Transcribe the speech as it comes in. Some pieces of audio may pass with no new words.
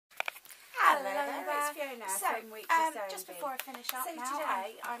Hello there, it's Fiona from Weekly Sewing just before I finish up now,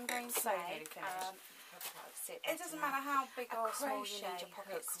 today I'm going to make, it doesn't matter how big or small you need your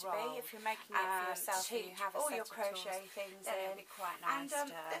pockets to be. If you're making it for yourself and you have all your crochet things in, it'll be quite nice. And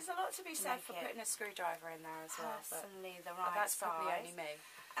there's a lot to be said for putting a screwdriver in there as well. Personally, the right that's size. probably only me.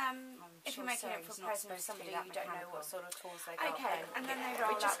 If you're making it for a present for somebody you don't know what sort of tools they got, and then they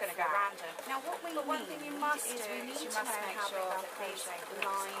we're roll just up going to for go random. Now what we need, one thing you must do is you must make sure that these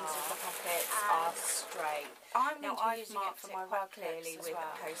lines of the pockets are straight. Now I've marked for my rug clearly with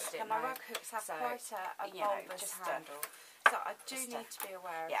a post-it note. Now my rug hooks have quite a bulbous handle. So I do need to be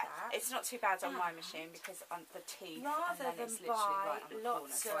aware of that. It's not too bad on my machine because on the teeth, rather and then than it's literally buy right on the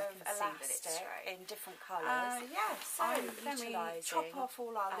lots corner, so I of can see that it's elastic straight in different colours. So then we chop off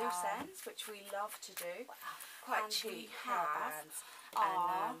all our loose ends, which we love to do. Quite and cheap we have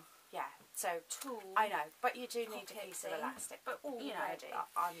and yeah, so tools. I know, but you do need a piece of elastic. But already,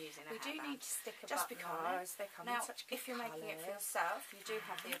 I'm using a we do need to stick a just button on it. because they come now, in such good if you're making it for colours. yourself, you do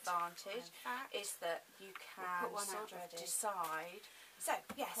have the advantage is that you can sort of decide. So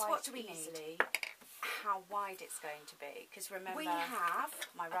yes, what do we need? How wide it's going to be, because remember we have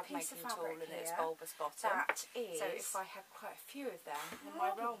my rug making tool and its bulbous bottom. That is. So if I had quite a few of them, then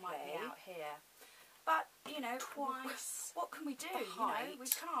my roll might be out here. But you know, twice. What can we do? You know, we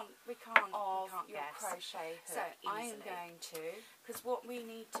can't your crochet hook so easily. I am going to, because what we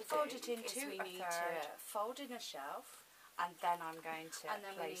need to fold do it into is we need to fold in a shelf, and then I'm going to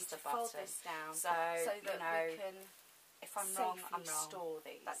place the button. Fold this down so that we can. If I'm wrong, I'm wrong. Store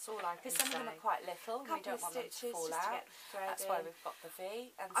these. That's all I can say. Because some of them are quite little. We don't want them to fall out. That's why we've got the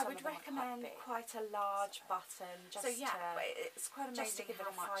V. And I would recommend quite a large button. Just but it's quite amazing just to give it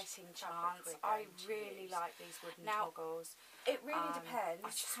a fighting chance. I really like these wooden toggles. It really depends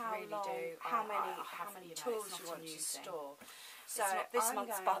how many tools you want to store. So this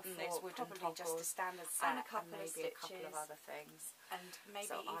month's button is wooden probably just a standard set and maybe a couple of other things, and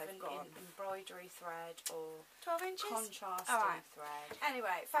maybe even in embroidery thread or 12 inches contrasting thread.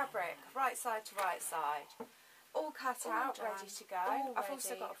 Anyway, fabric right side to right side, all cut out, ready to go. I've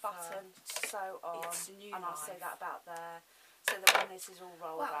also got a button to sew on, and I'll sew that about there. So that when this is all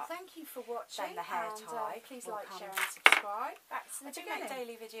rolled up. Thank you for watching. Then the hair tie. Please like, share and subscribe. I do make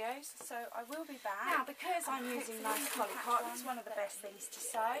daily videos, so I will be back. Now, because I'm using nice poly cotton, it's one of the best things to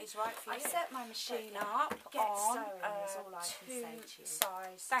sew. It's right for you. I set my machine up on 2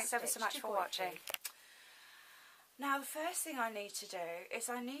 size. Thanks ever so much for watching. Now, the first thing I need to do is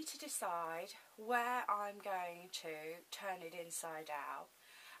I need to decide where I'm going to turn it inside out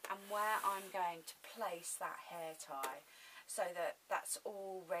and where I'm going to place that hair tie, so that that's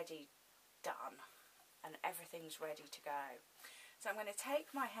already done and everything's ready to go. So I'm going to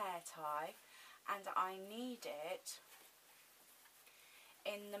take my hair tie and I need it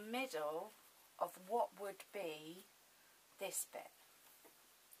in the middle of what would be this bit.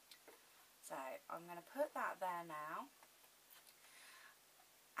 So I'm going to put that there now,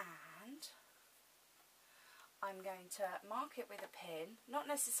 and I'm going to mark it with a pin, not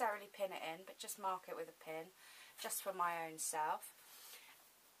necessarily pin it in, but just mark it with a pin, just for my own self.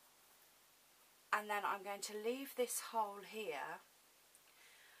 And then I'm going to leave this hole here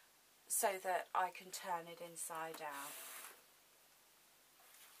so that I can turn it inside out.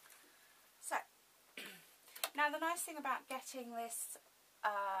 So, now the nice thing about getting this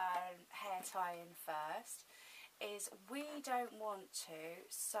hair tie in first is we don't want to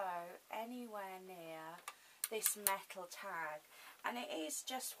sew anywhere near this metal tag, and it is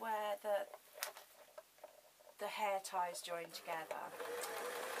just where the hair ties join together.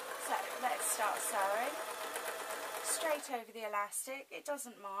 So let's start sewing straight over the elastic. It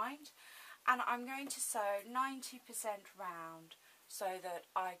doesn't mind, and I'm going to sew 90% round so that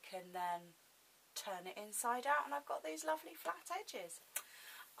I can then turn it inside out, and I've got these lovely flat edges.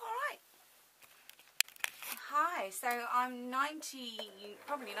 Alright, hi, so I'm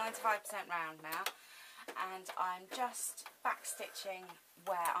probably 95% round now, and I'm just back stitching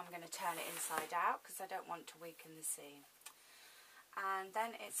where I'm going to turn it inside out because I don't want to weaken the seam. And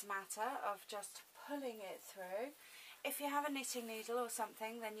then it's a matter of just pulling it through. If you have a knitting needle or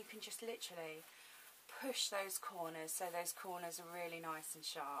something, then you can just literally push those corners so those corners are really nice and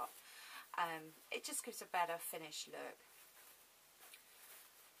sharp. It just gives a better finished look.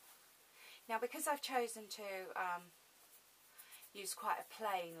 Now, because I've chosen to use quite a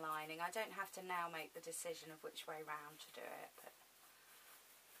plain lining, I don't have to now make the decision of which way round to do it. But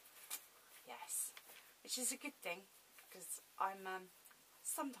yes, which is a good thing because I'm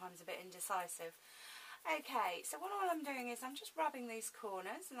sometimes a bit indecisive. Okay, so what all I'm doing is I'm just rubbing these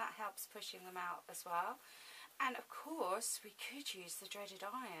corners, and that helps pushing them out as well. And of course, we could use the dreaded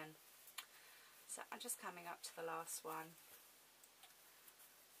iron. So I'm just coming up to the last one.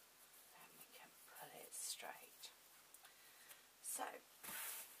 Then we can pull it straight. So,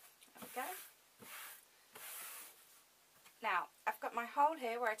 there we go. Now, I've got my hole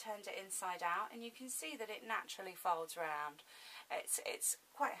here where I turned it inside out, and you can see that it naturally folds around. It's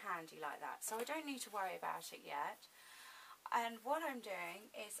quite handy like that, so I don't need to worry about it yet. And what I'm doing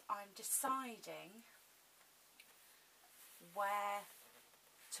is I'm deciding where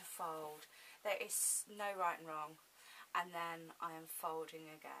to fold. There is no right and wrong, and then I am folding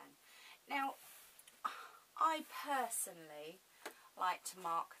again. Now, I personally like to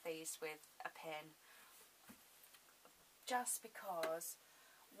mark these with a pin, just because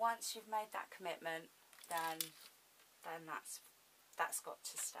once you've made that commitment, then that's got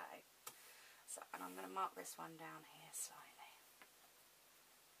to stay. So, and I'm going to mark this one down here slightly.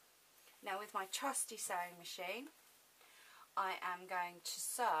 Now, with my trusty sewing machine, I am going to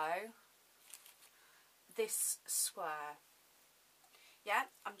sew this square. Yeah,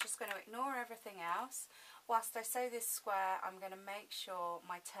 I'm just going to ignore everything else. Whilst I sew this square, I'm going to make sure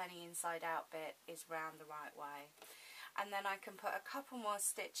my turning inside out bit is round the right way. And then I can put a couple more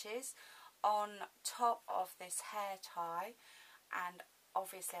stitches on top of this hair tie, and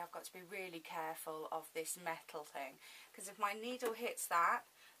obviously I've got to be really careful of this metal thing, because if my needle hits that,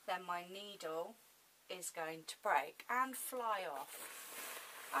 then my needle is going to break and fly off.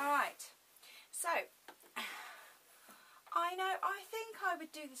 Alright, so I know, I think I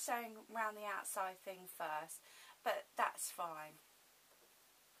would do the sewing around the outside thing first, but that's fine.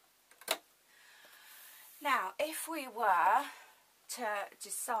 Now, if we were to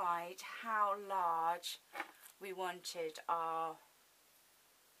decide how large we wanted our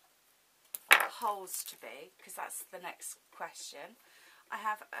holes to be, because that's the next question, I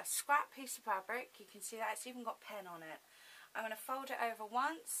have a scrap piece of fabric. You can see that it's even got pen on it. I'm going to fold it over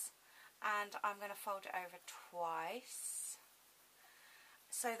once, and I'm going to fold it over twice,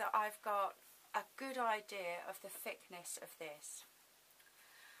 so that I've got a good idea of the thickness of this.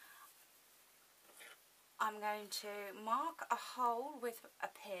 I'm going to mark a hole with a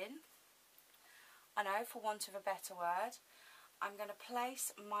pin. I know, for want of a better word. I'm going to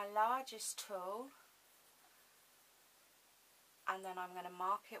place my largest tool, and then I'm going to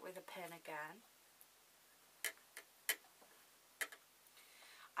mark it with a pin again.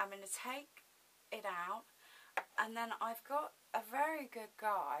 I'm going to take it out, and then I've got a very good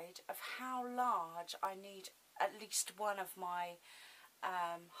guide of how large I need at least one of my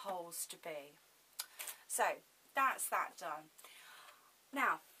holes to be. So that's that done.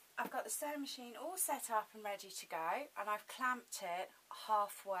 Now, I've got the sewing machine all set up and ready to go, and I've clamped it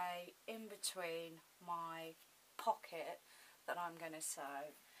halfway in between my pocket that I'm going to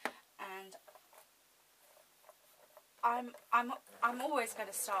sew. And I'm always going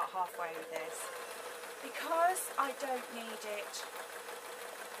to start halfway with this, because I don't need it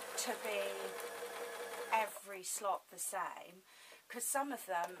to be every slot the same, because some of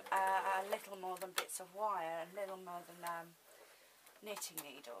them are a little more than bits of wire and a little more than knitting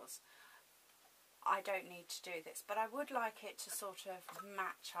needles. I don't need to do this, but I would like it to sort of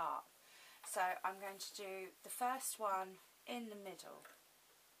match up. So I'm going to do the first one in the middle.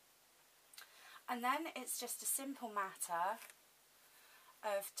 And then it's just a simple matter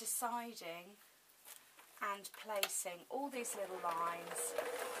of deciding and placing all these little lines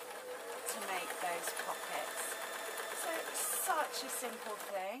to make those pockets. So it's such a simple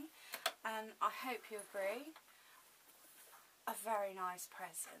thing, and I hope you agree, a very nice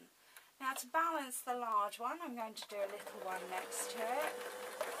present. Now, to balance the large one, I'm going to do a little one next to it.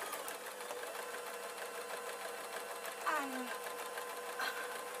 And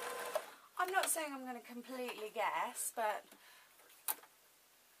I'm not saying I'm going to completely guess, but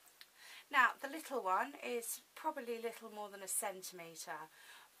now the little one is probably a little more than a centimetre,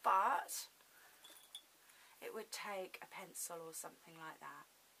 but it would take a pencil or something like that.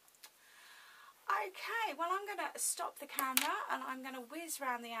 Okay, well, I'm going to stop the camera and I'm going to whiz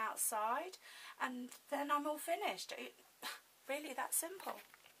round the outside, and then I'm all finished. Really that simple.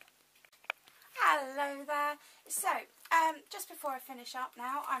 Hello there. So, just before I finish up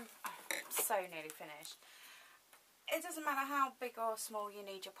now, I'm so nearly finished. It doesn't matter how big or small you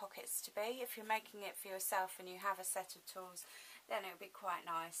need your pockets to be. If you're making it for yourself and you have a set of tools, then it would be quite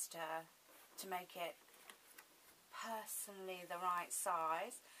nice to make it personally the right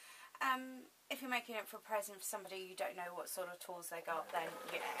size. If you're making it for a present for somebody you don't know what sort of tools they got, then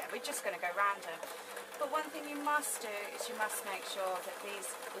yeah, we're just going to go random. But one thing you must do is you must make sure that these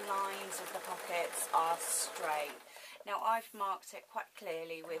lines of the pockets are straight. Now, I've marked it quite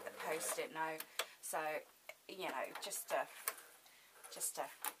clearly with a post-it note, so you know, just to,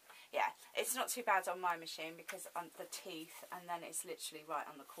 yeah, It's not too bad on my machine because on the teeth, and then it's literally right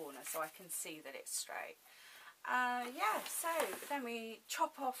on the corner, so I can see that it's straight. Yeah, so then we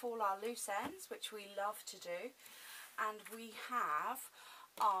chop off all our loose ends, which we love to do, and we have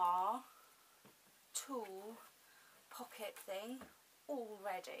our tool pocket thing all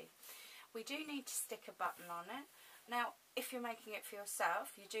ready. We do need to stick a button on it. Now, if you're making it for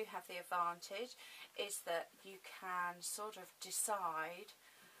yourself, you do have the advantage is that you can sort of decide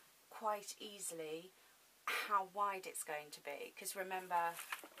quite easily how wide it's going to be, because remember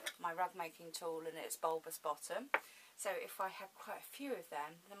my rug making tool and its bulbous bottom, so if I had quite a few of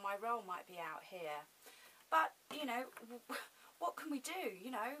them, then my roll might be out here. But you know, what can we do?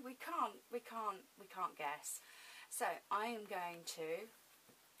 You know, we can't guess. So I am going to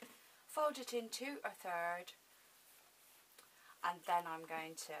fold it into a third, and then I'm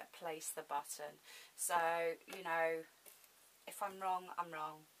going to place the button. So, you know, if I'm wrong, I'm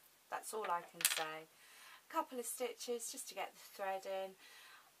wrong. That's all I can say. A couple of stitches just to get the thread in.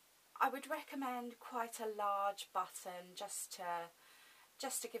 I would recommend quite a large button just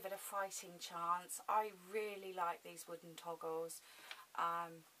to give it a fighting chance. I really like these wooden toggles. I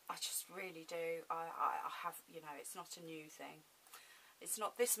just really do. I have, you know, it's not a new thing. It's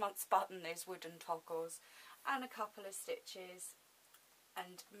not this month's button is wooden toggles, and a couple of stitches,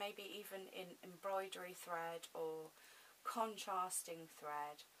 and maybe even in embroidery thread or contrasting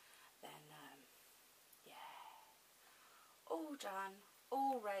thread. Then yeah, all done,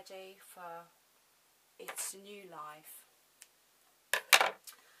 all ready for its new life.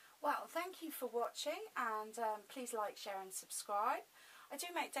 Well, thank you for watching, and please like, share and subscribe. I do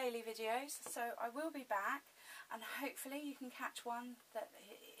make daily videos, so I will be back, and hopefully you can catch one that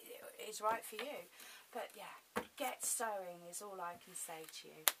is right for you. But yeah, get sewing is all I can say to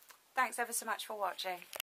you. Thanks ever so much for watching.